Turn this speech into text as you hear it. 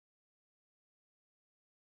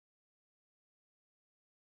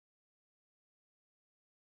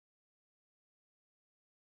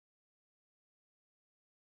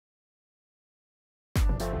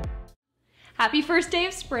Happy first day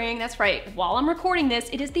of spring. That's right. While I'm recording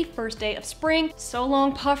this, it is the first day of spring. So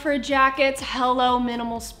long puffer jackets. Hello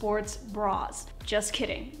minimal sports bras. Just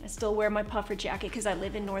kidding. I still wear my puffer jacket because I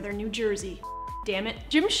live in northern New Jersey. Damn it.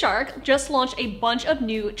 Gymshark just launched a bunch of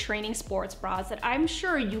new training sports bras that I'm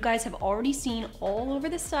sure you guys have already seen all over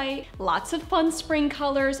the site. Lots of fun spring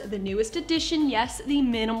colors, the newest edition, yes, the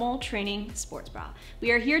minimal training sports bra. We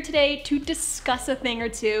are here today to discuss a thing or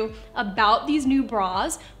two about these new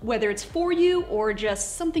bras, whether it's for you or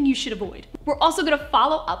just something you should avoid. We're also gonna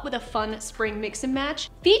follow up with a fun spring mix and match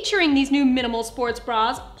featuring these new minimal sports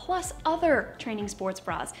bras plus other training sports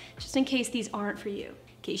bras, just in case these aren't for you.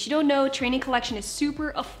 In case you don't know, Training Collection is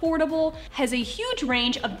super affordable, has a huge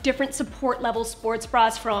range of different support level sports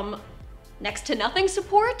bras from next to nothing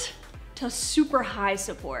support to super high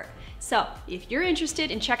support. So if you're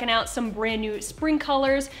interested in checking out some brand new spring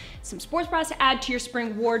colors, some sports bras to add to your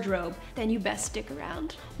spring wardrobe, then you best stick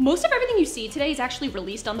around. Most of everything you see today is actually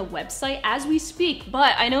released on the website as we speak,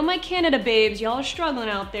 but I know my Canada babes, y'all are struggling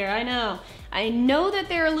out there, I know. I know that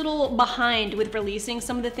they're a little behind with releasing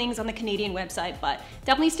some of the things on the Canadian website, but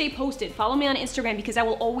definitely stay posted. Follow me on Instagram because I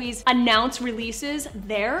will always announce releases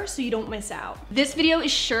there so you don't miss out. This video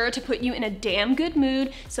is sure to put you in a damn good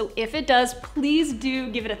mood, so if it does, please do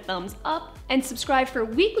give it a thumbs up and subscribe for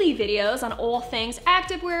weekly videos on all things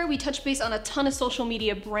activewear. We touch base on a ton of social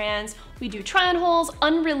media brands. We do try-on hauls,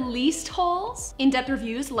 unreleased hauls, in-depth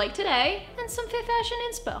reviews like today, and some fit fashion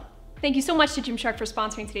inspo. Thank you so much to Gymshark for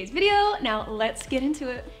sponsoring today's video. Now let's get into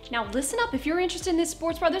it. Now listen up, if you're interested in this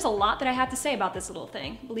sports bra, there's a lot that I have to say about this little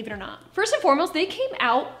thing, believe it or not. First and foremost, they came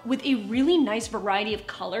out with a really nice variety of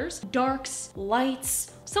colors, darks,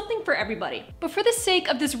 lights, something for everybody. But for the sake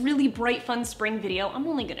of this really bright, fun spring video, I'm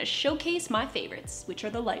only gonna showcase my favorites, which are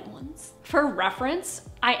the light ones. For reference,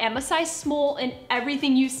 I am a size small in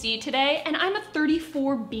everything you see today, and I'm a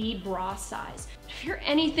 34B bra size. If you're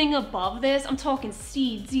anything above this, I'm talking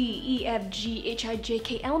C, D, E, F, G, H, I, J,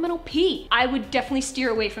 K, L, M, N, O, P. I would definitely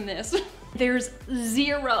steer away from this. There's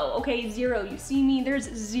zero, okay, zero. You see me? There's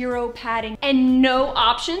zero padding and no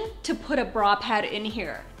option to put a bra pad in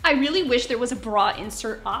here. I really wish there was a bra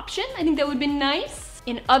insert option. I think that would be nice.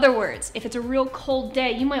 In other words, if it's a real cold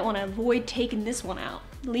day, you might want to avoid taking this one out.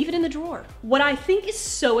 Leave it in the drawer. What I think is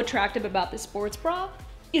so attractive about this sports bra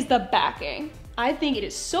is the backing. I think it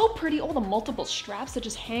is so pretty, all the multiple straps that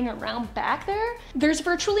just hang around back there. There's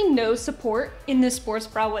virtually no support in this sports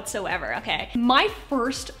bra whatsoever, okay? My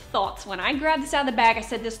first thoughts when I grabbed this out of the bag, I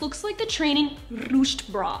said, this looks like the training ruched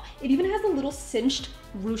bra. It even has a little cinched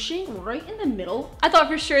ruching right in the middle. I thought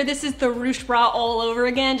for sure this is the ruched bra all over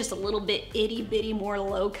again, just a little bit itty bitty more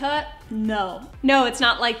low cut. No, it's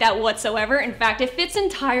not like that whatsoever. In fact, it fits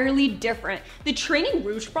entirely different. The training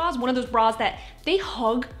ruched bra is one of those bras that they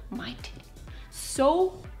hug my titty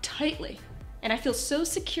so tightly and I feel so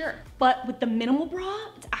secure. But with the minimal bra,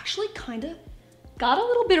 it's actually kind of got a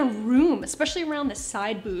little bit of room, especially around the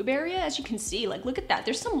side boob area. As you can see, like, look at that,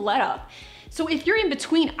 there's some let up. So if you're in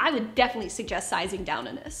between, I would definitely suggest sizing down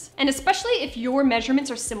in this. And especially if your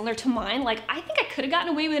measurements are similar to mine, like I think I could have gotten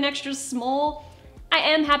away with an extra small. I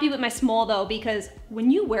am happy with my small though, because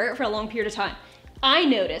when you wear it for a long period of time, I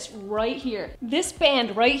noticed right here, this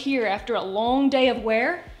band right here after a long day of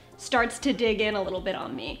wear starts to dig in a little bit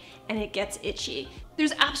on me and it gets itchy.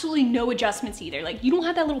 There's absolutely no adjustments either. Like, you don't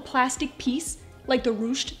have that little plastic piece like the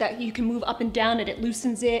ruched that you can move up and down and it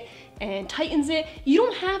loosens it and tightens it. You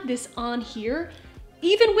don't have this on here,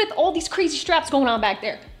 even with all these crazy straps going on back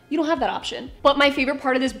there. You don't have that option. But my favorite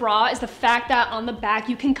part of this bra is the fact that on the back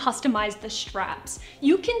you can customize the straps.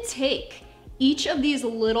 You can take each of these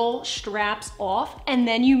little straps off and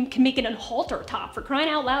then you can make it a halter top, for crying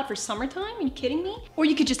out loud, for summertime. Are you kidding me? Or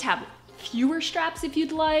you could just have fewer straps if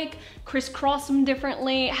you'd like, crisscross them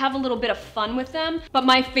differently, have a little bit of fun with them. But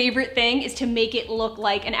my favorite thing is to make it look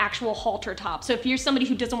like an actual halter top. So if you're somebody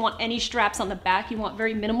who doesn't want any straps on the back, you want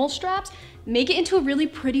very minimal straps, make it into a really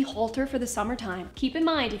pretty halter for the summertime. Keep in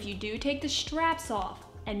mind, if you do take the straps off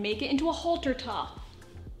and make it into a halter top,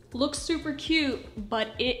 looks super cute, but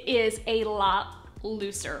it is a lot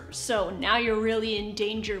looser. So now you're really in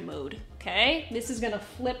danger mode, okay? This is gonna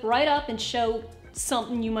flip right up and show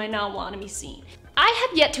something you might not want to be seen. I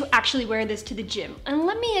have yet to actually wear this to the gym, and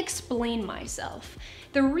let me explain myself.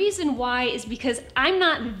 The reason why is because I'm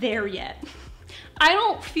not there yet. I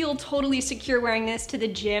don't feel totally secure wearing this to the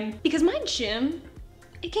gym because my gym,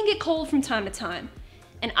 it can get cold from time to time.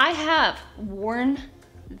 And I have worn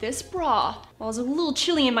this bra while it was a little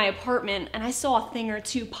chilly in my apartment and I saw a thing or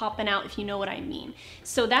two popping out, if you know what I mean.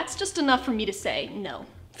 So that's just enough for me to say no.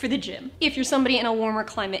 for the gym. If you're somebody in a warmer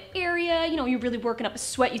climate area, you know, you're really working up a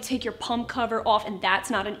sweat, you take your pump cover off and that's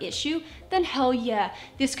not an issue, then hell yeah,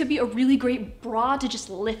 this could be a really great bra to just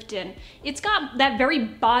lift in. It's got that very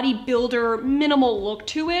bodybuilder minimal look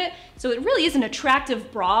to it, so it really is an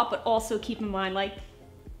attractive bra, but also keep in mind, like,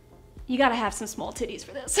 you gotta have some small titties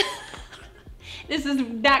for this. This is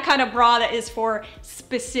that kind of bra that is for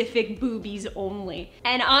specific boobies only.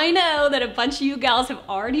 And I know that a bunch of you gals have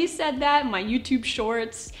already said that in my YouTube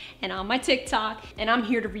shorts and on my TikTok, and I'm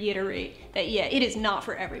here to reiterate that yeah, it is not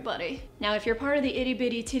for everybody. Now, if you're part of the itty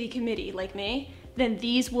bitty titty committee like me, then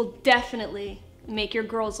these will definitely make your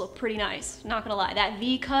girls look pretty nice. Not gonna lie, that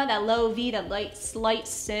V cut, that low V, that slight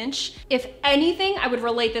cinch. If anything, I would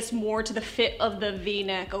relate this more to the fit of the V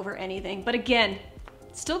neck over anything. But again,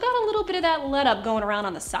 still got a little bit of that let up going around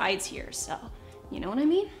on the sides here, so you know what I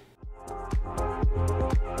mean?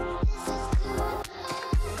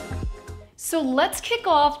 So let's kick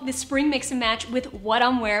off the spring mix and match with what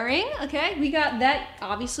I'm wearing, okay? We got that,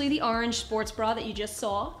 obviously the orange sports bra that you just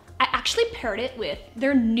saw. I actually paired it with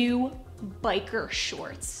their new biker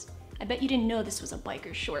shorts. I bet you didn't know this was a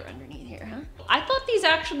biker short underneath here, huh? I thought these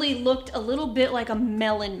actually looked a little bit like a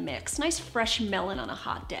melon mix. Nice fresh melon on a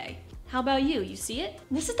hot day. How about you? You see it?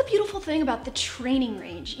 This is the beautiful thing about the training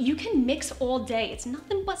range. You can mix all day. It's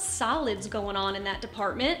nothing but solids going on in that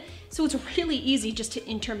department. So it's really easy just to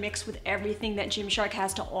intermix with everything that Gymshark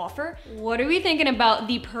has to offer. What are we thinking about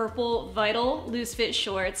the purple Vital loose fit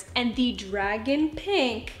shorts and the dragon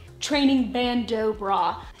pink training bandeau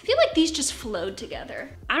bra? I feel like these just flowed together.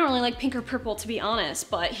 I don't really like pink or purple, to be honest,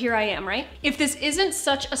 but here I am, right? If this isn't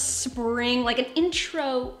such a spring, like an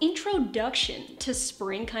introduction to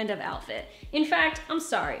spring kind of outfit. In fact, I'm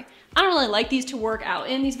sorry, I don't really like these to work out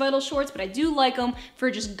in, these Vital shorts, but I do like them for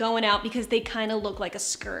just going out because they kind of look like a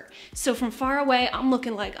skirt. So from far away, I'm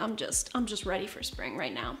looking like I'm just ready for spring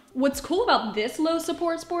right now. What's cool about this low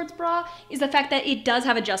support sports bra is the fact that it does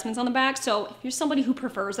have adjustments on the back. So if you're somebody who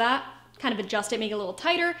prefers that, kind of adjust it, make it a little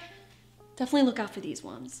tighter, definitely look out for these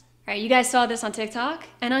ones. All right, you guys saw this on TikTok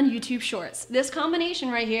and on YouTube Shorts. This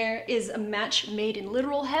combination right here is a match made in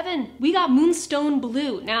literal heaven. We got Moonstone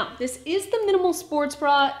Blue. Now, this is the minimal sports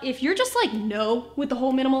bra. If you're just like no with the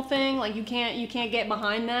whole minimal thing, like you can't get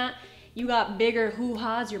behind that, you got bigger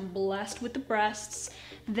hoo-has, you're blessed with the breasts,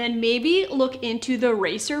 then maybe look into the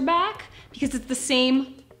racer back because it's the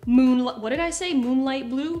same what did I say? Moonlight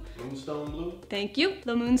blue? Moonstone blue. Thank you.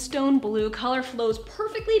 The Moonstone Blue color flows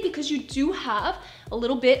perfectly because you do have a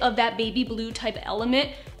little bit of that baby blue type element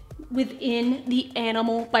within the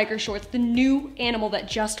Animal biker shorts, the new Animal that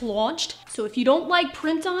just launched. So if you don't like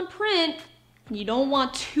print on print, you don't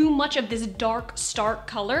want too much of this dark, stark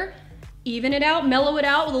color, even it out, mellow it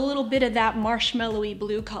out with a little bit of that marshmallowy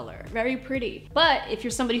blue color. Very pretty. But if you're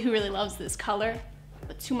somebody who really loves this color,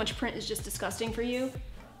 but too much print is just disgusting for you,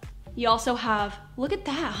 you also have, look at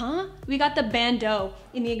that, huh? We got the bandeau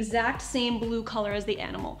in the exact same blue color as the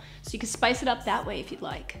Animal. So you can spice it up that way if you'd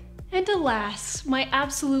like. And alas, my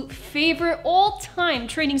absolute favorite all-time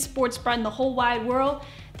training sports bra in the whole wide world,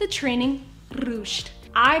 the Training Ruched.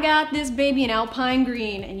 I got this baby in Alpine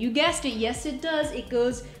Green, and you guessed it, yes it does. It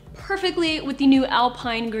goes perfectly with the new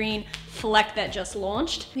Alpine Green Fleck that just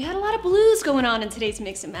launched. We had a lot of blues going on in today's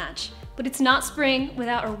mix and match, but it's not spring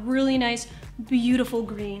without a really nice, beautiful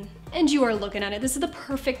green. And you are looking at it. This is the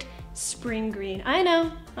perfect spring green. I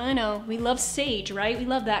know. We love sage, right? We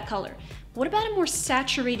love that color. What about a more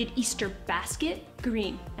saturated Easter basket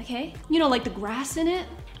green, okay? You know, like the grass in it?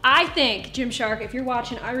 I think, Gymshark, if you're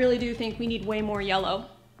watching, I really do think we need way more yellow.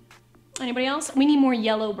 Anybody else? We need more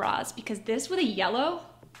yellow bras because this with a yellow,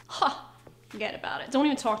 forget about it. Don't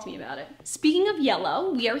even talk to me about it. Speaking of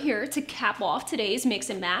yellow, we are here to cap off today's mix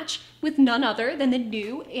and match with none other than the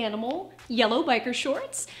new Animal yellow biker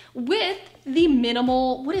shorts with the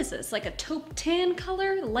minimal, what is this? Like a taupe tan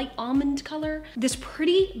color, light almond color. This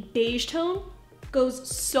pretty beige tone goes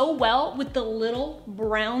so well with the little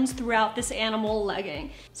browns throughout this Animal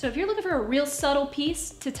legging. So if you're looking for a real subtle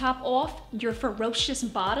piece to top off your ferocious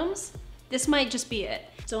bottoms, this might just be it.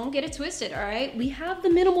 Don't get it twisted, all right? We have the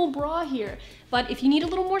minimal bra here, but if you need a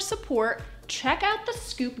little more support, check out the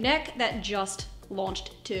scoop neck that just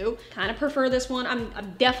launched too. Kind of prefer this one. I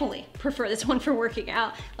definitely prefer this one for working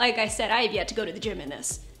out. Like I said, I have yet to go to the gym in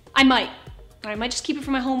this. I might just keep it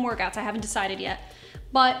for my home workouts. I haven't decided yet.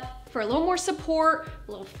 But for a little more support,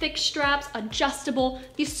 a little thick straps, adjustable,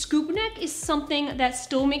 the scoop neck is something that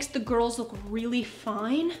still makes the girls look really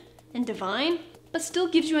fine and divine, but still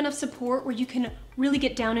gives you enough support where you can really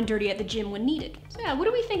get down and dirty at the gym when needed. So yeah, what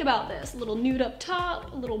do we think about this? A little nude up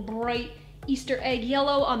top, a little bright Easter egg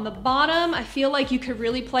yellow on the bottom. I feel like you could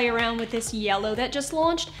really play around with this yellow that just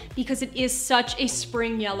launched because it is such a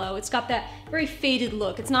spring yellow. It's got that very faded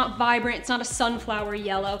look. It's not vibrant, it's not a sunflower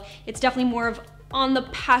yellow. It's definitely more of on the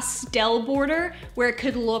pastel border where it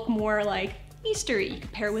could look more like Eastery. You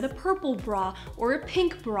could pair it with a purple bra or a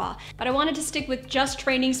pink bra. But I wanted to stick with just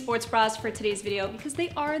training sports bras for today's video because they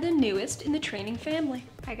are the newest in the training family.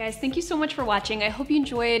 Hi guys, thank you so much for watching. I hope you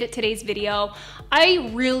enjoyed today's video.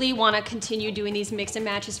 I really want to continue doing these mix and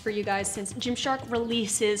matches for you guys since Gymshark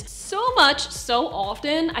releases so much so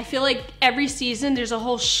often. I feel like every season there's a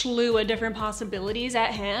whole slew of different possibilities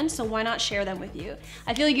at hand, so why not share them with you?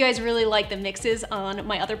 I feel like you guys really like the mixes on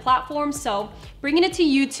my other platforms, so bringing it to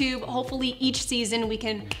YouTube, hopefully each season we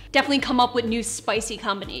can definitely come up with new spicy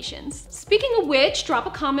combinations. Speaking of which, drop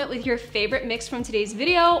a comment with your favorite mix from today's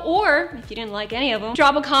video, or if you didn't like any of them,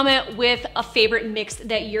 drop a comment with a favorite mix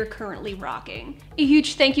that you're currently rocking. A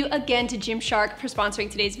huge thank you again to Gymshark for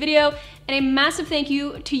sponsoring today's video, and a massive thank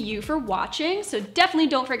you to you for watching. So definitely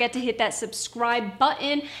don't forget to hit that subscribe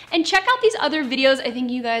button and check out these other videos I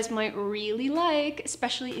think you guys might really like,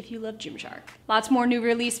 especially if you love Gymshark. Lots more new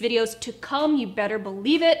release videos to come, you better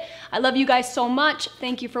believe it. I love you guys so much.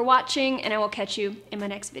 Thank you for watching, and I will catch you in my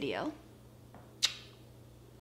next video.